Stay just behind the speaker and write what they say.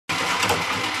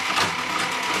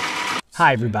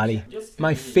Hi everybody.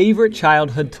 My favorite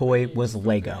childhood toy was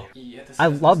Lego. I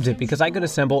loved it because I could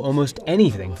assemble almost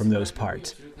anything from those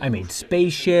parts. I made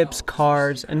spaceships,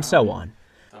 cars, and so on.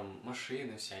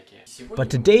 But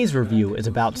today's review is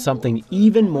about something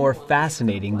even more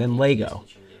fascinating than Lego.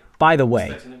 By the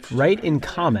way, write in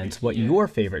comments what your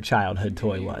favorite childhood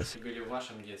toy was.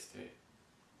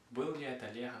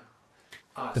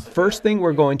 The first thing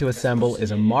we're going to assemble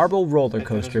is a marble roller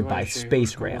coaster by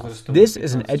SpaceRail. This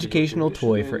is an educational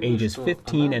toy for ages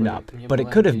 15 and up, but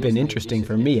it could have been interesting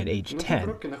for me at age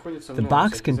 10. The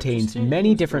box contains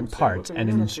many different parts and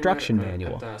an instruction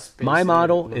manual. My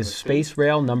model is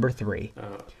SpaceRail number 3.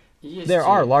 There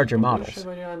are larger models.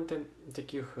 The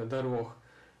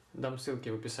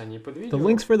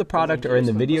links for the product are in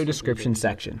the video description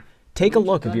section. Take a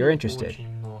look if you're interested.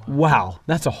 Wow,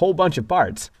 that's a whole bunch of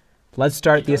parts. Let's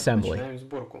start the assembly.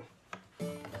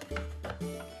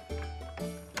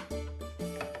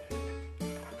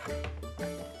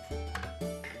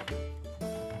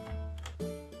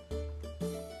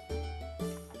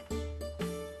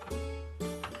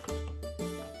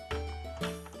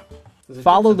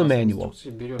 Follow the manual.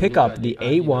 Pick up the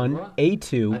A1,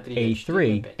 A2,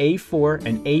 A3, A4,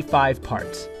 and A5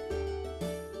 parts.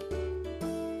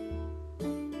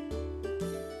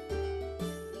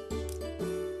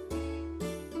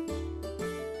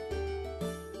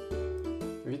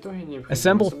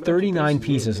 Assemble 39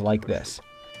 pieces like this.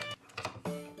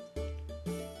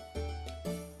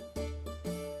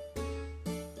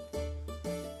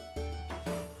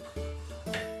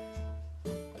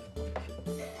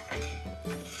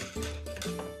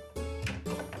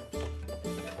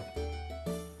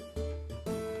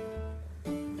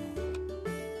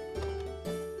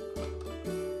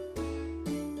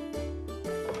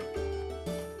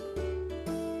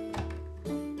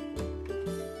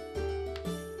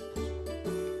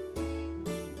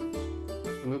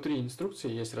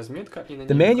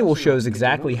 The manual shows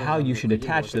exactly how you should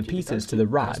attach the pieces to the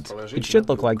rods. It should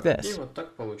look like this.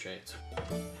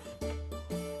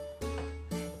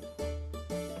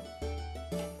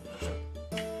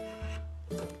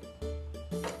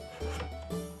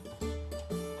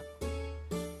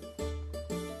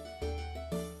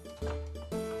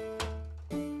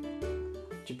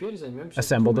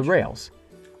 Assemble the rails.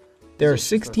 There are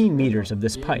 16 meters of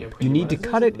this pipe. You need to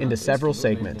cut it into several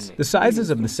segments. The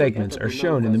sizes of the segments are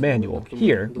shown in the manual.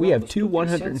 Here, we have two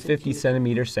 150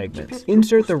 centimeter segments.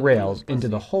 Insert the rails into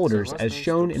the holders as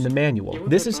shown in the manual.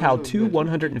 This is how two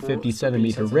 150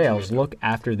 centimeter rails look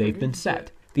after they've been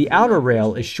set. The outer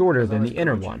rail is shorter than the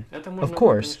inner one. Of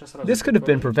course, this could have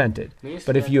been prevented,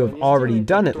 but if you have already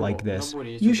done it like this,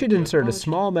 you should insert a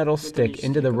small metal stick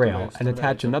into the rail and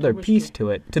attach another piece to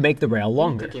it to make the rail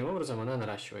longer.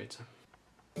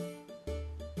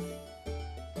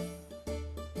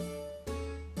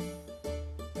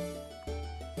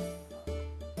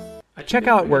 Check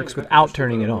how it works without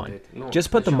turning it on.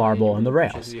 Just put the marble on the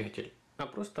rails.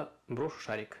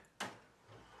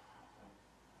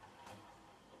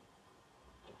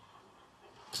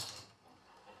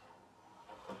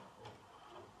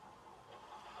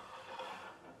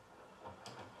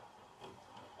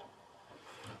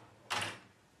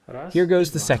 Here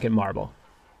goes the second marble.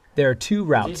 There are two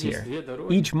routes here.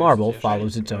 Each marble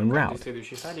follows its own route.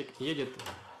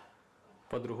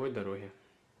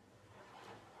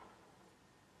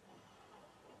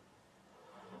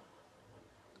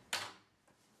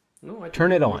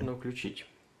 Turn it on.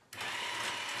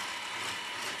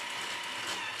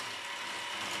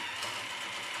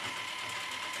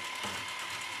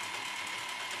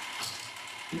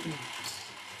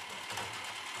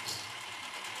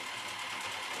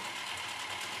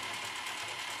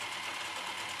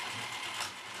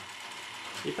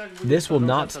 This will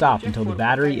not stop until the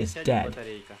battery is dead.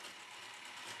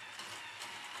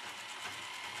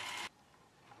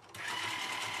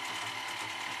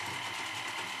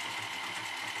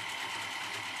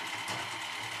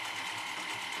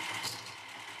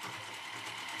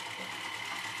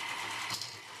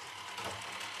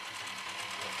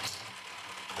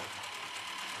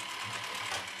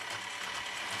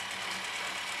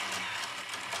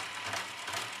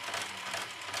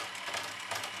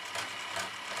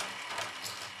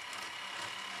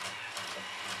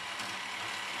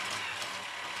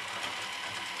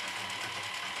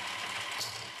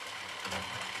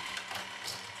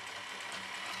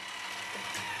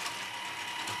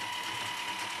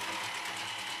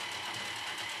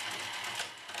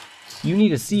 You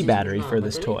need a C battery for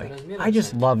this toy. I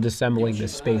just loved assembling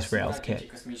this SpaceRail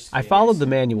kit. I followed the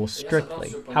manual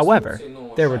strictly. However,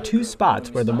 there were 2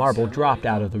 spots where the marble dropped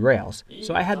out of the rails,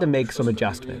 so I had to make some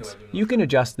adjustments. You can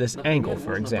adjust this angle,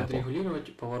 for example.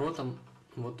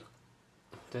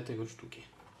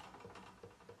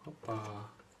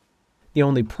 The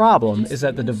only problem is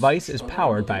that the device is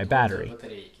powered by a battery.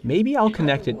 Maybe I'll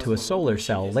connect it to a solar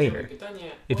cell later.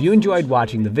 If you enjoyed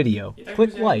watching the video,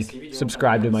 click like,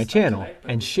 subscribe to my channel,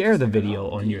 and share the video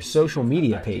on your social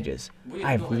media pages.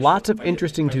 I have lots of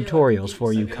interesting tutorials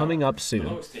for you coming up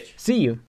soon. See you!